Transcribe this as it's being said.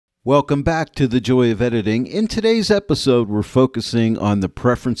Welcome back to The Joy of Editing. In today's episode, we're focusing on the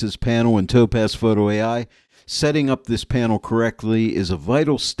Preferences panel in TOPAZ Photo AI. Setting up this panel correctly is a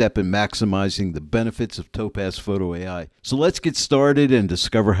vital step in maximizing the benefits of TOPAZ Photo AI. So let's get started and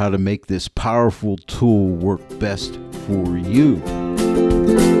discover how to make this powerful tool work best for you.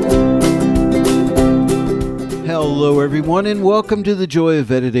 Hello everyone, and welcome to The Joy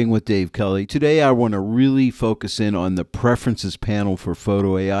of Editing with Dave Kelly. Today I want to really focus in on the Preferences panel for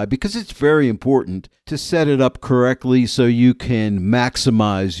Photo AI because it's very important to set it up correctly so you can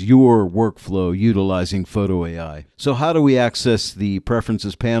maximize your workflow utilizing Photo AI. So how do we access the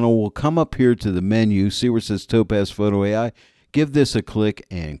Preferences panel? We'll come up here to the menu, see where it says TOPAZ Photo AI. Give this a click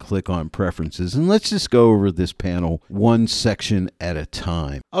and click on Preferences, and let's just go over this panel one section at a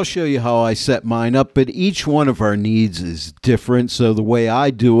time. I'll show you how I set mine up, but each one of our needs is different, so the way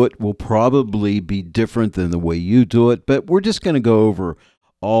I do it will probably be different than the way you do it, but we're just going to go over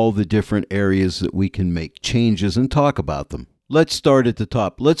all the different areas that we can make changes and talk about them. Let's start at the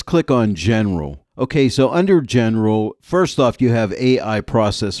top. Let's click on General. Okay, so under General, first off, you have AI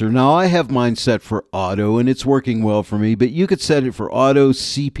Processor. Now, I have mine set for Auto, and it's working well for me, but you could set it for Auto,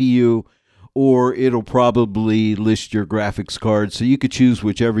 CPU, or it'll probably list your graphics card, so you could choose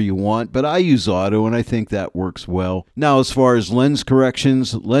whichever you want, but I use Auto, and I think that works well. Now, as far as lens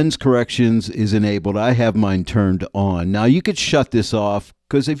corrections is enabled. I have mine turned on. Now, you could shut this off,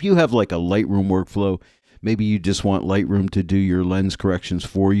 because if you have like a Lightroom workflow, maybe you just want Lightroom to do your lens corrections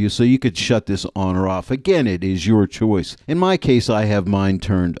for you, so you could shut this on or off. Again, it is your choice. In my case, I have mine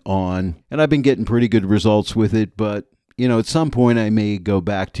turned on, and I've been getting pretty good results with it, but at some point I may go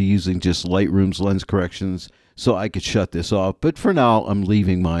back to using just Lightroom's lens corrections, so I could shut this off. But for now, I'm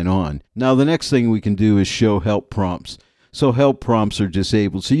leaving mine on. Now, the next thing we can do is show help prompts. So help prompts are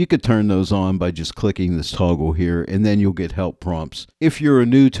disabled, so you could turn those on by just clicking this toggle here, and then you'll get help prompts. If you're a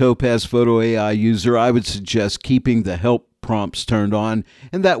new TOPAZ Photo AI user, I would suggest keeping the help prompts turned on,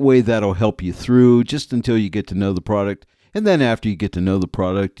 and that way that'll help you through just until you get to know the product. And then after you get to know the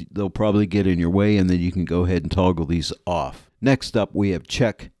product, they'll probably get in your way, and then you can go ahead and toggle these off. Next up, we have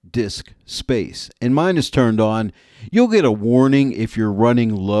check disk space, and mine is turned on. You'll get a warning if you're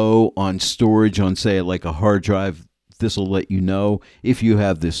running low on storage on, say, like a hard drive. This will let you know if you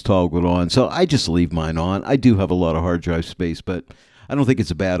have this toggled on. So I just leave mine on. I do have a lot of hard drive space, but I don't think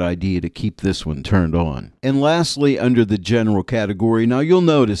it's a bad idea to keep this one turned on. And lastly, under the general category, now you'll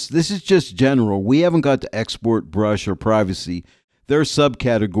notice this is just general. We haven't got to export, brush, or privacy. There are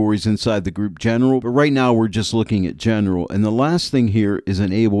subcategories inside the group general, but right now we're just looking at general. And the last thing here is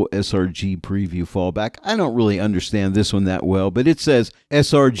enable sRGB preview fallback. I don't really understand this one that well, but it says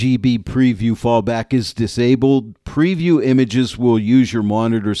sRGB preview fallback is disabled. Preview images will use your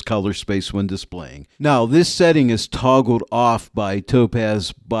monitor's color space when displaying. Now, this setting is toggled off by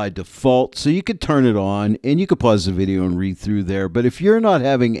TOPAZ by default, so you could turn it on and you could pause the video and read through there. But if you're not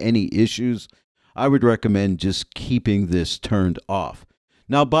having any issues, I would recommend just keeping this turned off.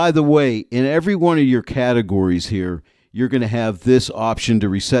 Now, by the way, in every one of your categories here, you're going to have this option to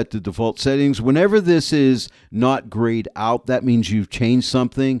reset the default settings. Whenever this is not grayed out, that means you've changed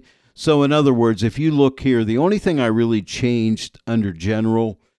something. So in other words, if you look here, the only thing I really changed under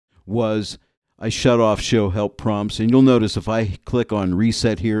general was I shut off show help prompts. And you'll notice if I click on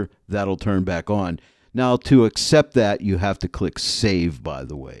reset here, that'll turn back on. Now, to accept that, you have to click save, by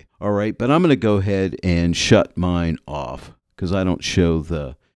the way. All right, but I'm going to go ahead and shut mine off because I don't show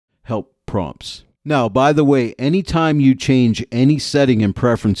the help prompts. Now, by the way, anytime you change any setting in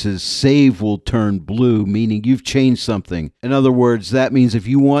preferences, save will turn blue, meaning you've changed something. In other words, that means if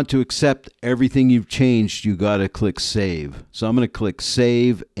you want to accept everything you've changed, you got to click save. So I'm going to click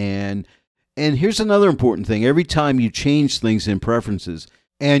save, and here's another important thing. Every time you change things in preferences,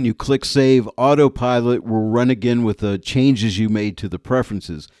 and you click save, autopilot will run again with the changes you made to the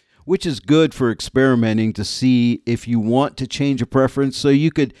preferences, which is good for experimenting to see if you want to change a preference. So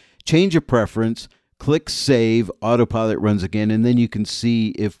you could change a preference, click save, autopilot runs again, and then you can see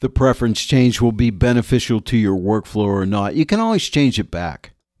if the preference change will be beneficial to your workflow or not. You can always change it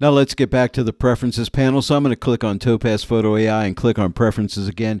back. Now let's get back to the Preferences panel. So I'm going to click on TOPAZ Photo AI and click on Preferences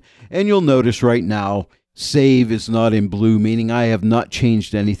again, and you'll notice right now save is not in blue, meaning I have not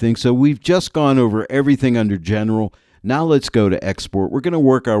changed anything. So we've just gone over everything under general. Now let's go to export. We're going to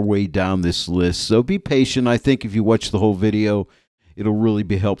work our way down this list, so be patient. I think if you watch the whole video, it'll really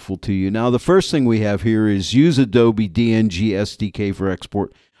be helpful to you. Now, the first thing we have here is use Adobe DNG SDK for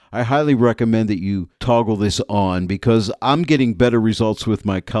export. I highly recommend that you toggle this on because I'm getting better results with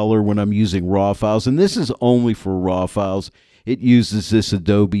my color when I'm using RAW files, and this is only for RAW files. it uses this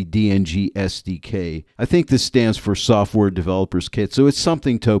Adobe DNG SDK. I think this stands for Software Developers Kit, so it's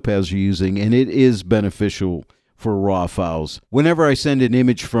something Topaz are using, and it is beneficial for raw files. Whenever I send an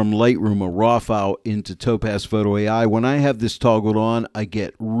image from Lightroom, a raw file, into Topaz Photo AI, when I have this toggled on, I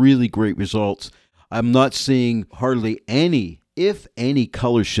get really great results. I'm not seeing hardly any, if any,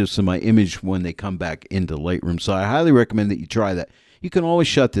 color shifts in my image when they come back into Lightroom. So I highly recommend that you try that. You can always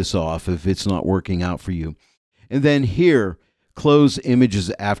shut this off if it's not working out for you. And then here, close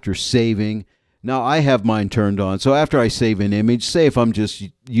images after saving. Now I have mine turned on, so after I save an image, say if I'm just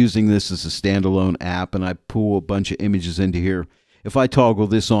using this as a standalone app and I pull a bunch of images into here, if I toggle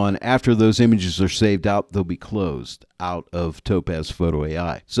this on, after those images are saved out, they'll be closed out of Topaz Photo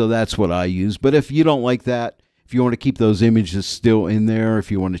AI. So that's what I use. But if you don't like that, if you want to keep those images still in there, if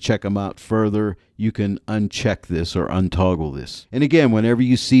you want to check them out further, you can uncheck this or untoggle this. And again, whenever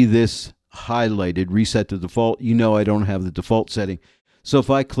you see this highlighted, reset to default, you know I don't have the default setting. So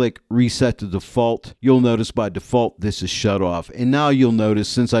if I click reset to default, you'll notice by default this is shut off. And now you'll notice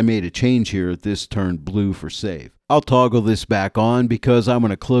since I made a change here, this turned blue for save. I'll toggle this back on because I'm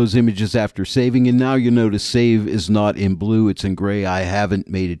going to close images after saving. And now you'll notice save is not in blue, it's in gray. I haven't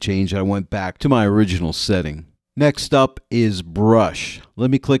made a change. I went back to my original setting. Next up is brush.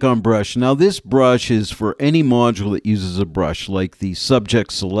 Let me click on brush. Now this brush is for any module that uses a brush, like the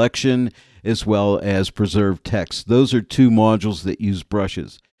subject selection as well as preserve text. Those are two modules that use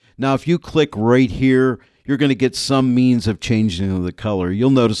brushes. Now if you click right here, you're going to get some means of changing the color. You'll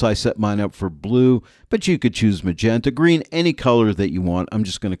notice I set mine up for blue, but you could choose magenta, green, any color that you want. I'm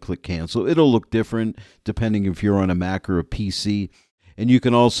just going to click cancel. It'll look different depending if you're on a Mac or a PC. And you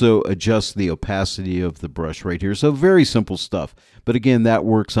can also adjust the opacity of the brush right here. So very simple stuff. But again, that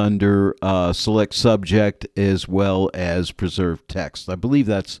works under select subject as well as preserve text. I believe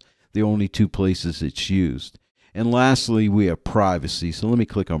that's the only two places it's used. And lastly, we have privacy. So let me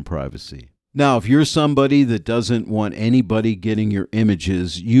click on privacy. Now, if you're somebody that doesn't want anybody getting your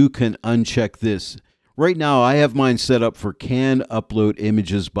images, you can uncheck this. Right now, I have mine set up for can upload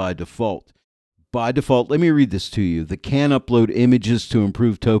images by default. By default, let me read this to you. The can upload images to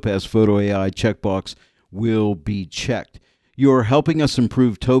improve Topaz Photo AI checkbox will be checked. You are helping us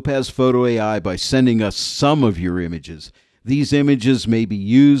improve Topaz Photo AI by sending us some of your images. These images may be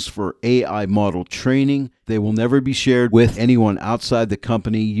used for AI model training. They will never be shared with anyone outside the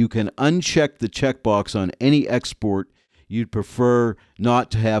company. You can uncheck the checkbox on any export you'd prefer not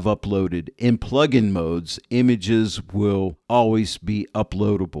to have uploaded. In plugin modes, images will always be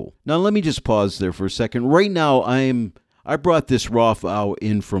uploadable. Now let me just pause there for a second. Right now I brought this raw file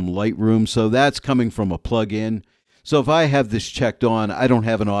in from Lightroom, so that's coming from a plugin. So if I have this checked on, I don't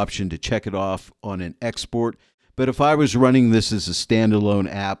have an option to check it off on an export. But if I was running this as a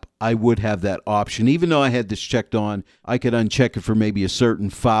standalone app, I would have that option. Even though I had this checked on, I could uncheck it for maybe a certain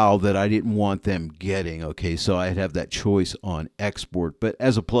file that I didn't want them getting. Okay, so I'd have that choice on export. But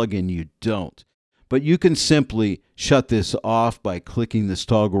as a plugin, you don't. But you can simply shut this off by clicking this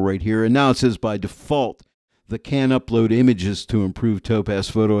toggle right here. And now it says by default, the can upload images to improve Topaz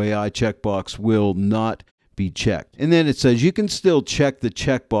Photo AI checkbox will not be checked. And then it says you can still check the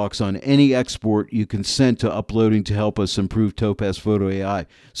checkbox on any export you consent to uploading to help us improve Topaz Photo AI.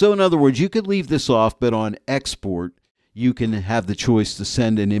 So in other words, you could leave this off, but on export, you can have the choice to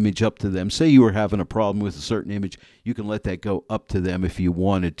send an image up to them. Say you were having a problem with a certain image, you can let that go up to them if you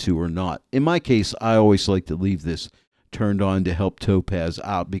wanted to or not. In my case, I always like to leave this turned on to help Topaz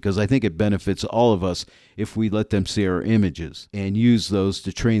out because I think it benefits all of us if we let them see our images and use those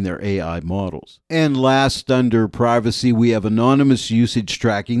to train their AI models. And last, under privacy, we have anonymous usage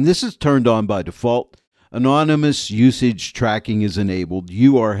tracking. This is turned on by default. Anonymous usage tracking is enabled.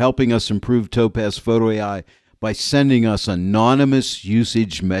 You are helping us improve Topaz Photo AI by sending us anonymous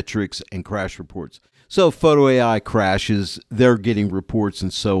usage metrics and crash reports. So Photo AI crashes, they're getting reports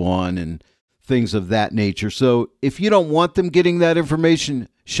and so on and things of that nature. So if you don't want them getting that information,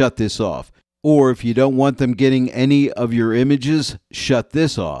 shut this off. Or if you don't want them getting any of your images, shut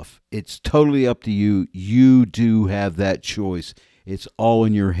this off. It's totally up to you. You do have that choice. It's all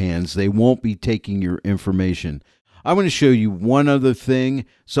in your hands. They won't be taking your information. I'm going to show you one other thing.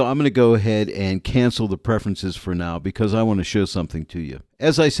 So I'm going to go ahead and cancel the preferences for now because I want to show something to you.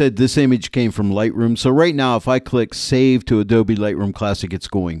 As I said, this image came from Lightroom. So right now, if I click Save to Adobe Lightroom Classic, it's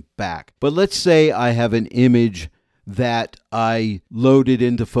going back. But let's say I have an image that I loaded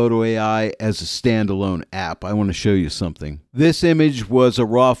into Photo AI as a standalone app. I want to show you something. This image was a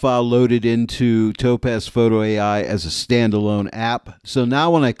raw file loaded into Topaz Photo AI as a standalone app. So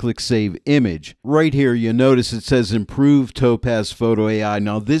now when I click Save Image, right here you notice it says Improve Topaz Photo AI.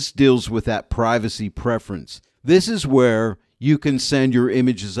 Now this deals with that privacy preference. This is where you can send your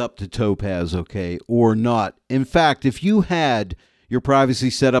images up to Topaz, okay, or not. In fact, if you had your privacy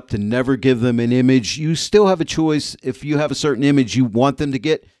set up to never give them an image, you still have a choice. If you have a certain image you want them to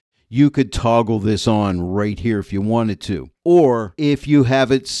get, you could toggle this on right here if you wanted to. Or if you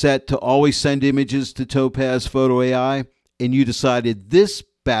have it set to always send images to Topaz Photo AI and you decided this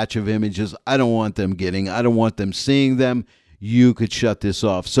batch of images, I don't want them getting, I don't want them seeing them, you could shut this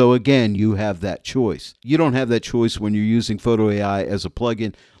off. So again, you have that choice. You don't have that choice when you're using Photo AI as a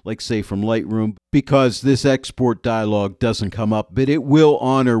plugin, like say from Lightroom, because this export dialog doesn't come up, but it will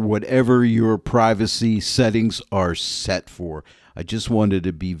honor whatever your privacy settings are set for. I just wanted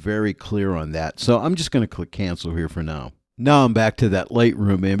to be very clear on that. So I'm just going to click cancel here for now. Now I'm back to that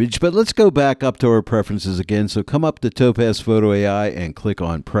Lightroom image, but let's go back up to our preferences again. So come up to Topaz Photo AI and click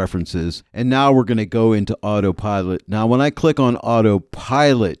on preferences. And now we're going to go into autopilot. Now when I click on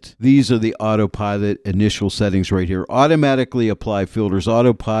autopilot, these are the autopilot initial settings right here. Automatically apply filters.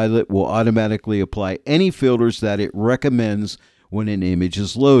 Autopilot will automatically apply any filters that it recommends when an image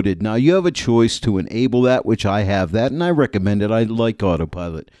is loaded. Now you have a choice to enable that, which I have that, and I recommend it. I like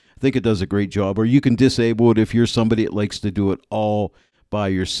autopilot. I think it does a great job. Or you can disable it if you're somebody that likes to do it all by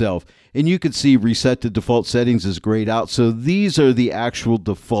yourself. And you can see reset to default settings is grayed out. So these are the actual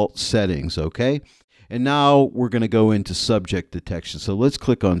default settings, okay? And now we're going to go into subject detection. So let's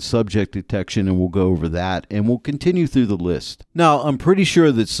click on subject detection and we'll go over that and we'll continue through the list. Now, I'm pretty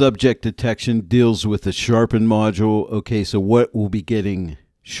sure that subject detection deals with the sharpen module. Okay, so what will be getting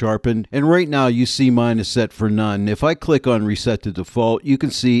sharpened? And right now you see mine is set for none. If I click on reset to default, you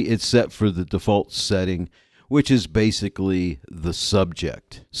can see it's set for the default setting, which is basically the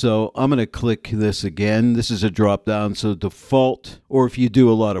subject. So I'm going to click this again. This is a drop down. So default, or if you do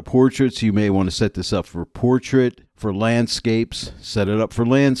a lot of portraits, you may want to set this up for portrait. For landscapes, set it up for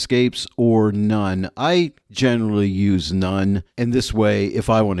landscapes or none. I generally use none. And this way, if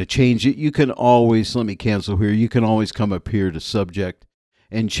I want to change it, you can always, let me cancel here. You can always come up here to subject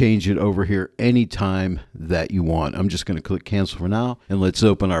and change it over here anytime that you want. I'm just going to click cancel for now. And let's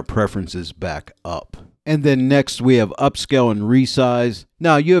open our preferences back up. And then next we have upscale and resize.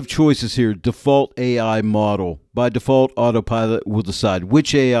 Now you have choices here. Default AI model. By default, autopilot will decide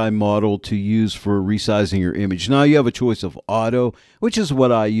which AI model to use for resizing your image. Now you have a choice of auto, which is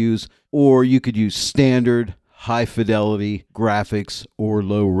what I use, or you could use standard, high fidelity, graphics, or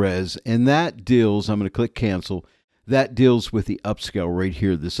low res. And that deals, I'm going to click cancel, that deals with the upscale right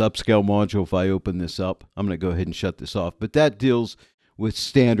here. This upscale module, if I open this up, I'm going to go ahead and shut this off, but that deals with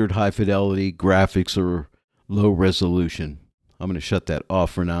standard high fidelity graphics or low resolution. I'm going to shut that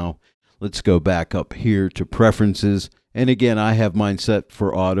off for now. Let's go back up here to preferences. And again, I have mine set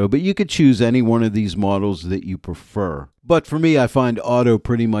for auto, but you could choose any one of these models that you prefer. But for me, I find auto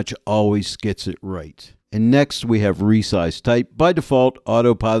pretty much always gets it right. And next we have resize type. By default,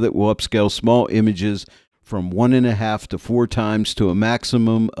 autopilot will upscale small images from 1.5 to 4 times to a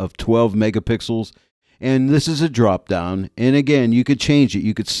maximum of 12 megapixels. And this is a drop down. And again, you could change it.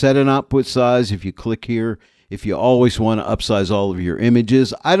 You could set an output size if you click here. If you always want to upsize all of your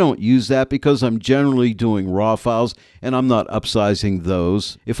images, I don't use that because I'm generally doing raw files and I'm not upsizing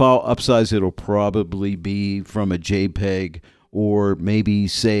those. If I'll upsize, it'll probably be from a JPEG or maybe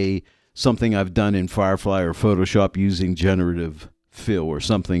say something I've done in Firefly or Photoshop using generative fill or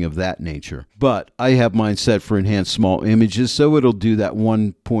something of that nature. But I have mine set for enhanced small images, so it'll do that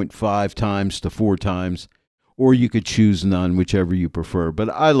 1.5 times to 4 times, or you could choose none, whichever you prefer. But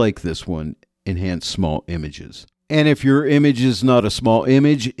I like this one, enhanced small images. And if your image is not a small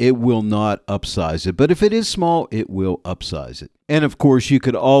image, it will not upsize it. But if it is small, it will upsize it. And of course, you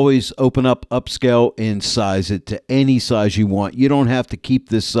could always open up upscale and size it to any size you want. You don't have to keep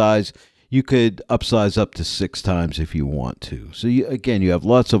this size. You could upsize up to 6 times if you want to. So again, you have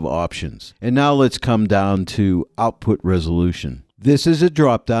lots of options. And now let's come down to output resolution. This is a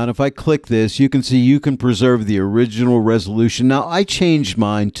drop down. If I click this, you can see you can preserve the original resolution. Now I changed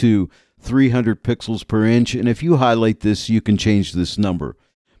mine to 300 pixels per inch. And if you highlight this, you can change this number.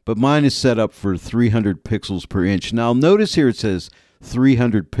 But mine is set up for 300 pixels per inch. Now notice here it says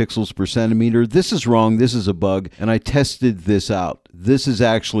 300 pixels per centimeter. This is wrong. This is a bug. And I tested this out. This is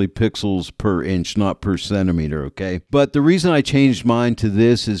actually pixels per inch, not per centimeter, okay? But the reason I changed mine to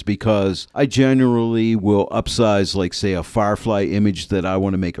this is because I generally will upsize, like say a Firefly image that I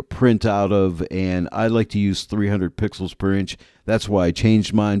want to make a print out of, and I like to use 300 pixels per inch. That's why I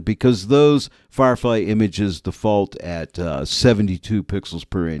changed mine, because those Firefly images default at 72 pixels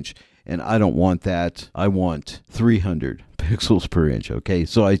per inch. And I don't want that. I want 300 pixels per inch, okay?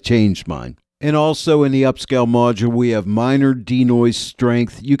 So I changed mine. And also in the upscale module, we have minor denoise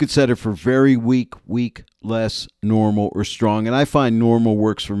strength. You could set it for very weak, weak, less, normal, or strong. And I find normal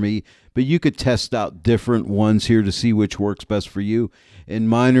works for me, but you could test out different ones here to see which works best for you. In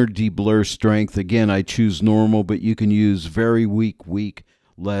minor deblur strength, again, I choose normal, but you can use very weak, weak,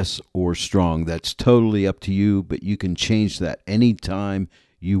 less, or strong. That's totally up to you, but you can change that anytime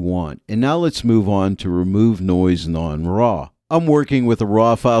you want. And now let's move on to remove noise non-raw. I'm working with a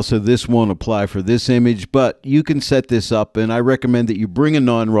raw file, so this won't apply for this image, but you can set this up, and I recommend that you bring a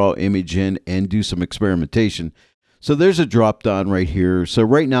non-raw image in and do some experimentation. So there's a drop down right here. So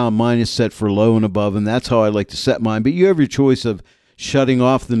right now mine is set for low and above, and that's how I like to set mine, but you have your choice of shutting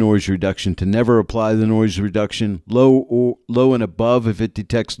off the noise reduction to never apply the noise reduction, low and above. If it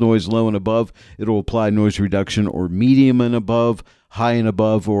detects noise low and above, it'll apply noise reduction, or medium and above, high and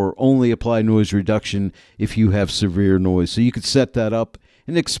above, or only apply noise reduction if you have severe noise. So you could set that up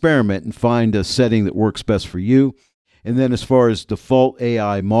and experiment and find a setting that works best for you. And then as far as default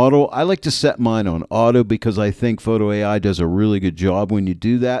AI model, I like to set mine on auto because I think Photo AI does a really good job when you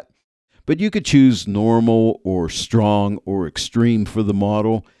do that. But you could choose normal or strong or extreme for the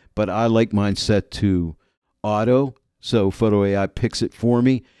model, but I like mine set to auto, so Photo AI picks it for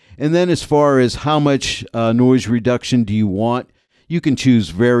me. And then as far as how much noise reduction do you want, you can choose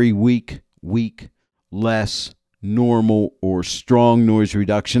very weak, weak, less, normal, or strong noise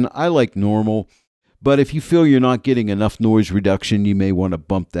reduction. I like normal, but if you feel you're not getting enough noise reduction, you may want to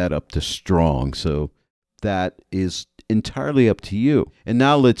bump that up to strong. So that is entirely up to you. And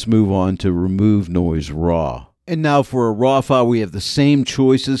now let's move on to remove noise raw. And now for a raw file, we have the same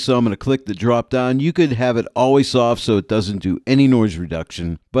choices. So I'm going to click the drop down. You could have it always off so it doesn't do any noise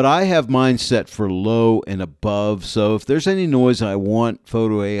reduction, but I have mine set for low and above. So if there's any noise, I want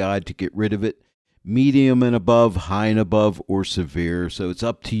Photo AI to get rid of it. Medium and above, high and above, or severe. So it's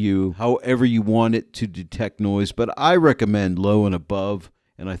up to you, however you want it to detect noise, but I recommend low and above.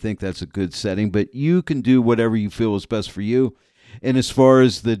 And I think that's a good setting, but you can do whatever you feel is best for you. And as far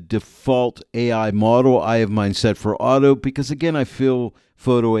as the default AI model, I have mine set for auto because, again, I feel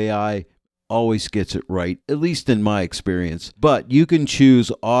Photo AI always gets it right, at least in my experience. But you can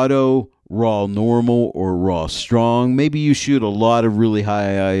choose auto, raw normal, or raw strong. Maybe you shoot a lot of really high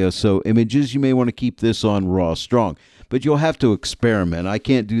ISO images. You may want to keep this on raw strong, but you'll have to experiment. I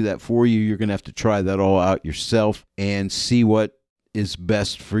can't do that for you. You're going to have to try that all out yourself and see what is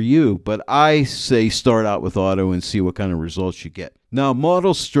best for you. But I say start out with auto and see what kind of results you get. Now,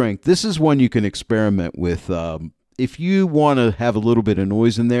 model strength. This is one you can experiment with. If you want to have a little bit of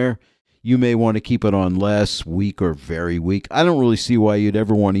noise in there, you may want to keep it on less, weak, or very weak. I don't really see why you'd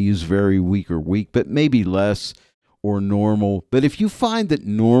ever want to use very weak or weak, but maybe less or normal. But if you find that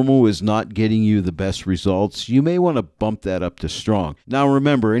normal is not getting you the best results, you may want to bump that up to strong. Now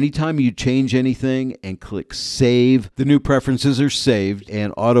remember, anytime you change anything and click save, the new preferences are saved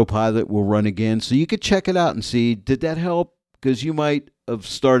and autopilot will run again. So you could check it out and see, did that help? Because you might have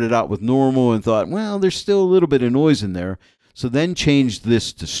started out with normal and thought, well, there's still a little bit of noise in there. So then change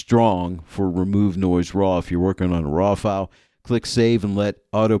this to strong for remove noise raw if you're working on a raw file. Click save and let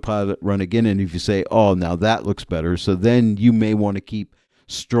autopilot run again. And if you say, oh, now that looks better, so then you may want to keep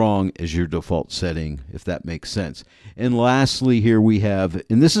strong as your default setting, if that makes sense. And lastly, here we have,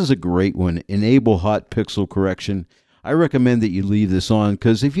 and this is a great one, enable hot pixel correction. I recommend that you leave this on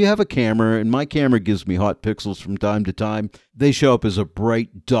because if you have a camera, and my camera gives me hot pixels from time to time, they show up as a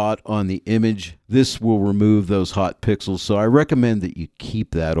bright dot on the image. This will remove those hot pixels, so I recommend that you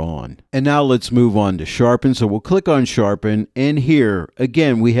keep that on. And now let's move on to sharpen. So we'll click on sharpen, and here,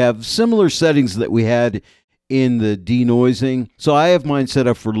 again, we have similar settings that we had in the denoising. So I have mine set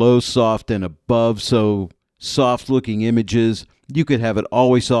up for low, soft, and above, so soft looking images. You could have it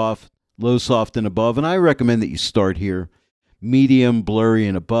always off, low, soft, and above, and I recommend that you start here. Medium, blurry,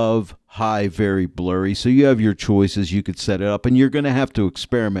 and above. High, very blurry. So you have your choices. You could set it up, and you're going to have to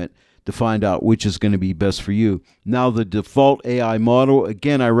experiment to find out which is going to be best for you. Now, the default AI model,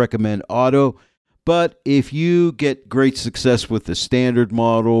 again, I recommend auto, but if you get great success with the standard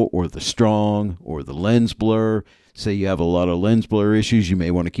model or the strong or the lens blur, say you have a lot of lens blur issues, you may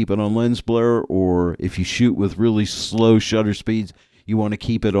want to keep it on lens blur, or if you shoot with really slow shutter speeds, you want to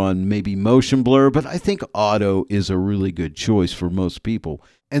keep it on maybe motion blur, but I think auto is a really good choice for most people.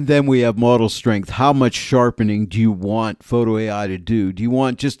 And then we have model strength. How much sharpening do you want Photo AI to do? Do you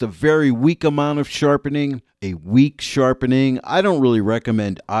want just a very weak amount of sharpening, a weak sharpening? I don't really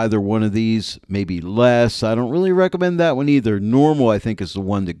recommend either one of these, maybe less. I don't really recommend that one either. Normal, I think, is the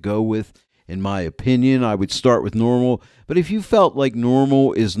one to go with. In my opinion, I would start with normal. But if you felt like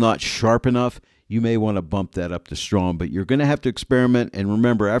normal is not sharp enough, you may want to bump that up to strong, but you're going to have to experiment. And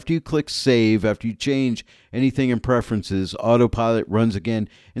remember, after you click save, after you change anything in preferences, autopilot runs again.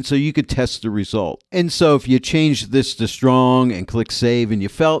 And so you could test the result. And so if you change this to strong and click save and you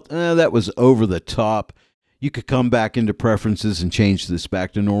felt that was over the top, you could come back into preferences and change this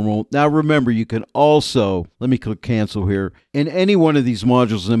back to normal. Now remember, you can also, let me click cancel here. In any one of these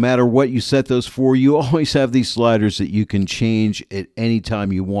modules, no matter what you set those for, you always have these sliders that you can change at any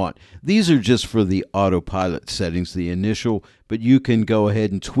time you want. These are just for the autopilot settings, the initial, but you can go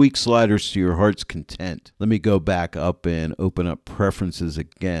ahead and tweak sliders to your heart's content. Let me go back up and open up preferences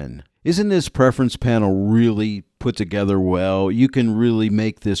again. Isn't this preference panel really put together well? You can really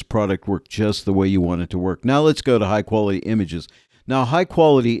make this product work just the way you want it to work. Now let's go to high quality images. Now high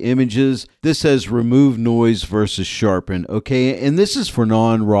quality images, this says remove noise versus sharpen, okay? And this is for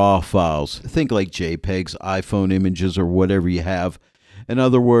non-RAW files. Think like JPEGs, iPhone images, or whatever you have. In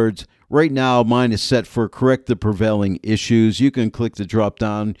other words, right now mine is set for correct the prevailing issues. You can click the drop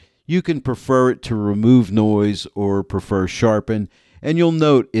down. You can prefer it to remove noise or prefer sharpen. And you'll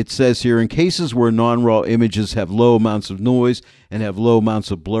note it says here, in cases where non-RAW images have low amounts of noise and have low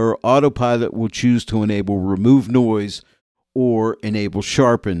amounts of blur, autopilot will choose to enable remove noise or enable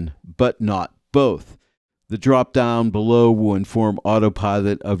sharpen, but not both. The drop down below will inform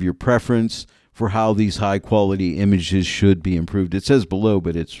autopilot of your preference for how these high quality images should be improved. It says below,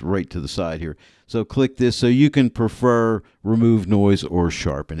 but it's right to the side here. So click this so you can prefer remove noise or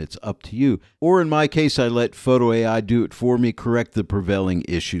sharpen. It's up to you. Or in my case, I let Photo AI do it for me, correct the prevailing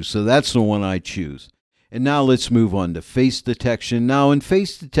issue. So that's the one I choose. And now let's move on to face detection. Now in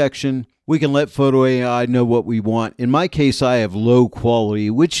face detection, we can let Photo AI know what we want. In my case, I have low quality,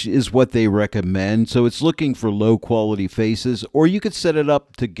 which is what they recommend. So it's looking for low quality faces, or you could set it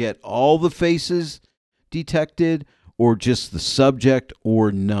up to get all the faces detected, or just the subject,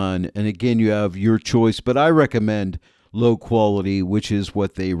 or none. And again, you have your choice, but I recommend low quality, which is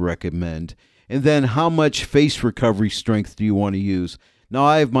what they recommend. And then how much face recovery strength do you want to use? Now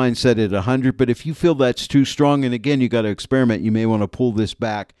I have mine set at 100, but if you feel that's too strong, and again, you got to experiment, you may want to pull this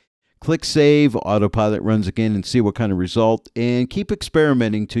back. Click save, autopilot runs again, and see what kind of result, and keep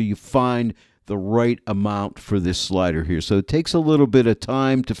experimenting till you find the right amount for this slider here. So it takes a little bit of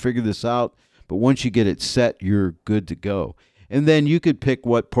time to figure this out, but once you get it set, you're good to go. And then you could pick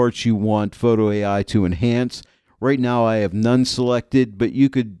what parts you want Photo AI to enhance. Right now I have none selected, but you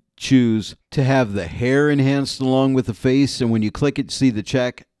could choose to have the hair enhanced along with the face, and when you click it, see the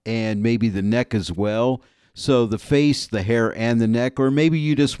check, and maybe the neck as well. So the face, the hair, and the neck, or maybe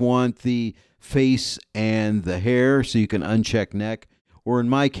you just want the face and the hair, so you can uncheck neck. Or in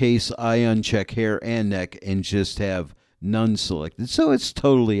my case, I uncheck hair and neck and just have none selected. So it's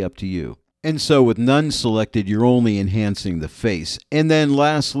totally up to you. And so with none selected, you're only enhancing the face. And then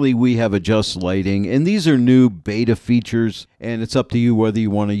lastly, we have adjust lighting. And these are new beta features, and it's up to you whether you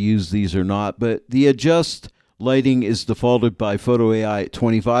want to use these or not. But the adjust lighting is defaulted by Photo AI at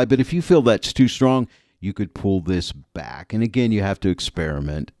 25. But if you feel that's too strong, you could pull this back. And again, you have to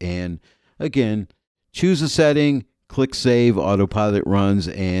experiment. And again, choose a setting, click save, autopilot runs,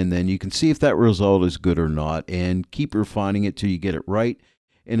 and then you can see if that result is good or not, and keep refining it till you get it right.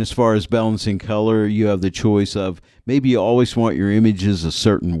 And as far as balancing color, you have the choice of maybe you always want your images a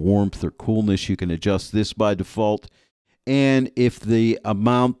certain warmth or coolness. You can adjust this by default. And if the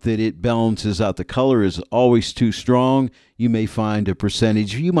amount that it balances out the color is always too strong, you may find a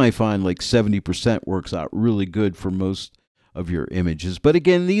percentage. You might find like 70% works out really good for most of your images. But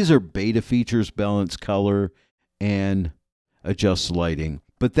again, these are beta features: balance color and adjust lighting.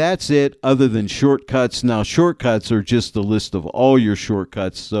 But that's it, other than shortcuts. Now, shortcuts are just a list of all your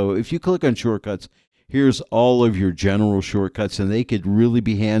shortcuts. So if you click on shortcuts, here's all of your general shortcuts, and they could really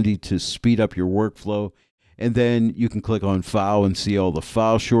be handy to speed up your workflow. And then you can click on File and see all the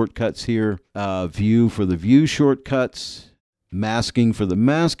file shortcuts here. View for the view shortcuts. Masking for the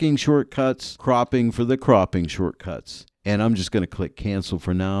masking shortcuts. Cropping for the cropping shortcuts. And I'm just going to click Cancel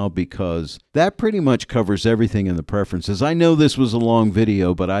for now, because that pretty much covers everything in the preferences. I know this was a long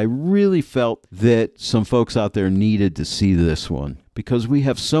video, but I really felt that some folks out there needed to see this one, because we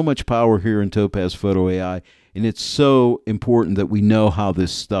have so much power here in Topaz Photo AI. And it's so important that we know how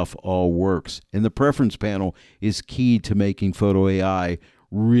this stuff all works. And the preference panel is key to making Photo AI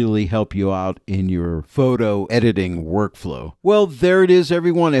really help you out in your photo editing workflow. Well, there it is,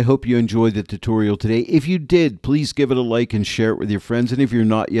 everyone. I hope you enjoyed the tutorial today. If you did, please give it a like and share it with your friends. And if you're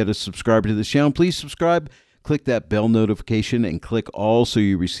not yet a subscriber to the channel, please subscribe. Click that bell notification and click all so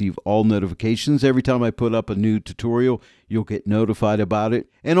you receive all notifications every time I put up a new tutorial. you'll get notified about it.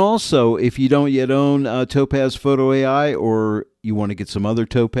 And also, if you don't yet own TOPAZ Photo AI, or you want to get some other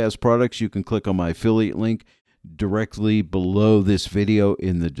TOPAZ products, you can click on my affiliate link directly below this video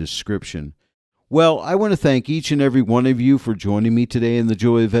in the description. Well, I want to thank each and every one of you for joining me today in the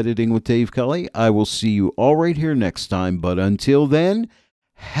Joy of Editing with Dave Kelly. I will see you all right here next time, but until then,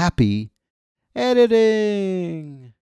 happy editing!